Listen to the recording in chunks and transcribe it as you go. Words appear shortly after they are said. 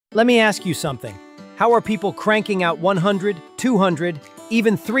Let me ask you something. How are people cranking out 100, 200,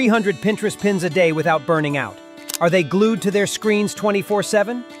 even 300 Pinterest pins a day without burning out? Are they glued to their screens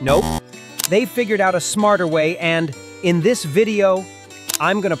 24/7? Nope. They figured out a smarter way, and in this video,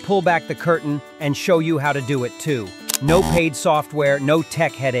 I'm gonna pull back the curtain and show you how to do it too. No paid software, no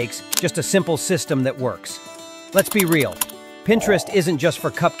tech headaches, just a simple system that works. Let's be real. Pinterest isn't just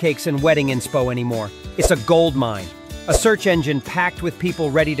for cupcakes and wedding inspo anymore. It's a gold mine. A search engine packed with people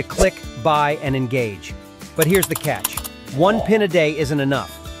ready to click, buy, and engage. But here's the catch. One pin a day isn't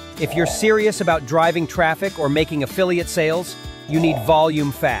enough. If you're serious about driving traffic or making affiliate sales, you need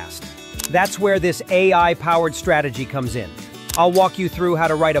volume fast. That's where this AI-powered strategy comes in. I'll walk you through how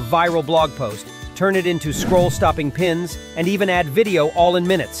to write a viral blog post, turn it into scroll-stopping pins, and even add video all in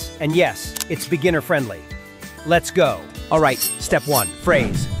minutes. And yes, it's beginner-friendly. Let's go. All right, step one,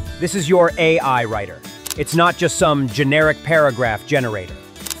 phrase. This is your AI writer. It's not just some generic paragraph generator.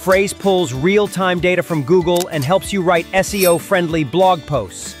 Phrase pulls real-time data from Google and helps you write SEO-friendly blog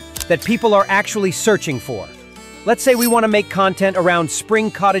posts that people are actually searching for. Let's say we want to make content around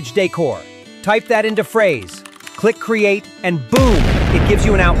spring cottage decor. Type that into phrase, click create, and boom, it gives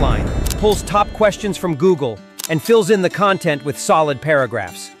you an outline, pulls top questions from Google, and fills in the content with solid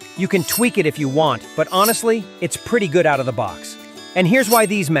paragraphs. You can tweak it if you want, but honestly, it's pretty good out of the box. And here's why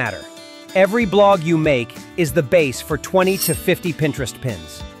these matter. Every blog you make is the base for 20 to 50 Pinterest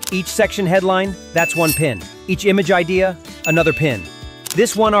pins. Each section headline, that's one pin. Each image idea, another pin.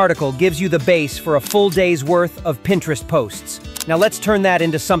 This one article gives you the base for a full day's worth of Pinterest posts. Now let's turn that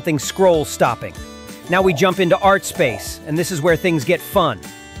into something scroll-stopping. Now we jump into ArtSpace, and this is where things get fun.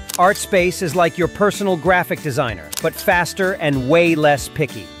 ArtSpace is like your personal graphic designer, but faster and way less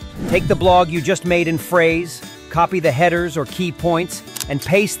picky. Take the blog you just made in phrase, copy the headers or key points, and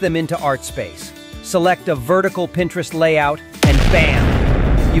paste them into ArtSpace. Select a vertical Pinterest layout, and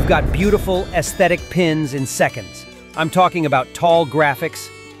bam! You've got beautiful, aesthetic pins in seconds. I'm talking about tall graphics,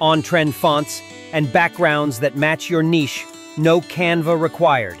 on-trend fonts, and backgrounds that match your niche. No Canva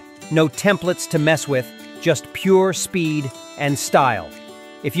required. No templates to mess with, just pure speed and style.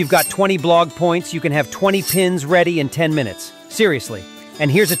 If you've got 20 blog points, you can have 20 pins ready in 10 minutes. Seriously.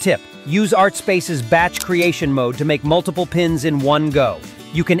 And here's a tip. Use ArtSpace's batch creation mode to make multiple pins in one go.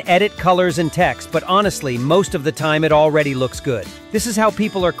 You can edit colors and text, but honestly, most of the time it already looks good. This is how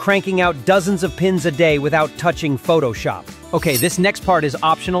people are cranking out dozens of pins a day without touching Photoshop. Okay, this next part is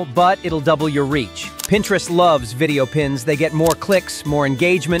optional, but it'll double your reach. Pinterest loves video pins. They get more clicks, more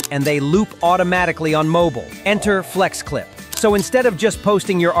engagement, and they loop automatically on mobile. Enter Flex Clip. So instead of just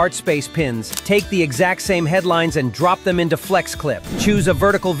posting your ArtSpace pins, take the exact same headlines and drop them into Flex Clip. Choose a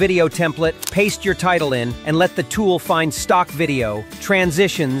vertical video template, paste your title in, and let the tool find stock video,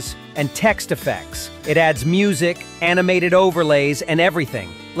 transitions, and text effects. It adds music, animated overlays, and everything.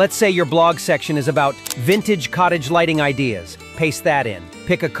 Let's say your blog section is about vintage cottage lighting ideas. Paste that in.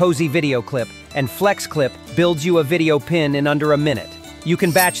 Pick a cozy video clip, and Flex Clip builds you a video pin in under a minute. You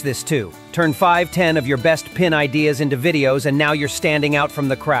can batch this too. Turn 5-10 of your best pin ideas into videos, and now you're standing out from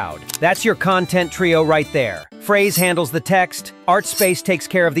the crowd. That's your content trio right there. Phrase handles the text, ArtSpace takes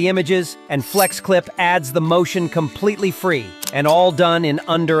care of the images, and FlexClip adds the motion completely free, and all done in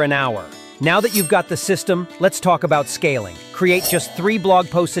under an hour. Now that you've got the system, let's talk about scaling. Create just 3 blog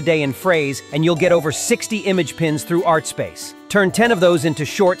posts a day in Phrase, and you'll get over 60 image pins through ArtSpace. Turn 10 of those into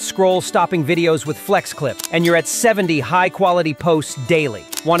short, scroll-stopping videos with FlexClip, and you're at 70 high-quality posts daily.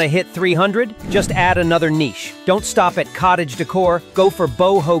 Want to hit 300? Just add another niche. Don't stop at cottage decor, go for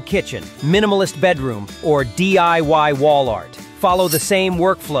boho kitchen, minimalist bedroom, or DIY wall art. Follow the same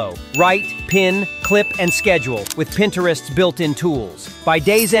workflow. Write, pin, clip, and schedule with Pinterest's built-in tools. By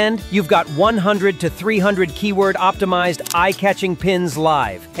day's end, you've got 100 to 300 keyword-optimized, eye-catching pins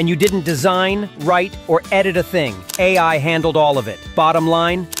live. And you didn't design, write, or edit a thing. AI handled all of it. Bottom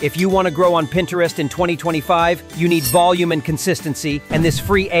line, if you want to grow on Pinterest in 2025, you need volume and consistency, and this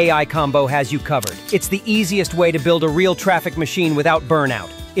free AI combo has you covered. It's the easiest way to build a real traffic machine without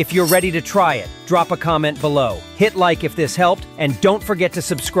burnout. If you're ready to try it, drop a comment below. Hit like if this helped, and don't forget to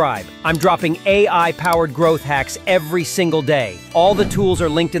subscribe. I'm dropping AI-powered growth hacks every single day. All the tools are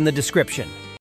linked in the description.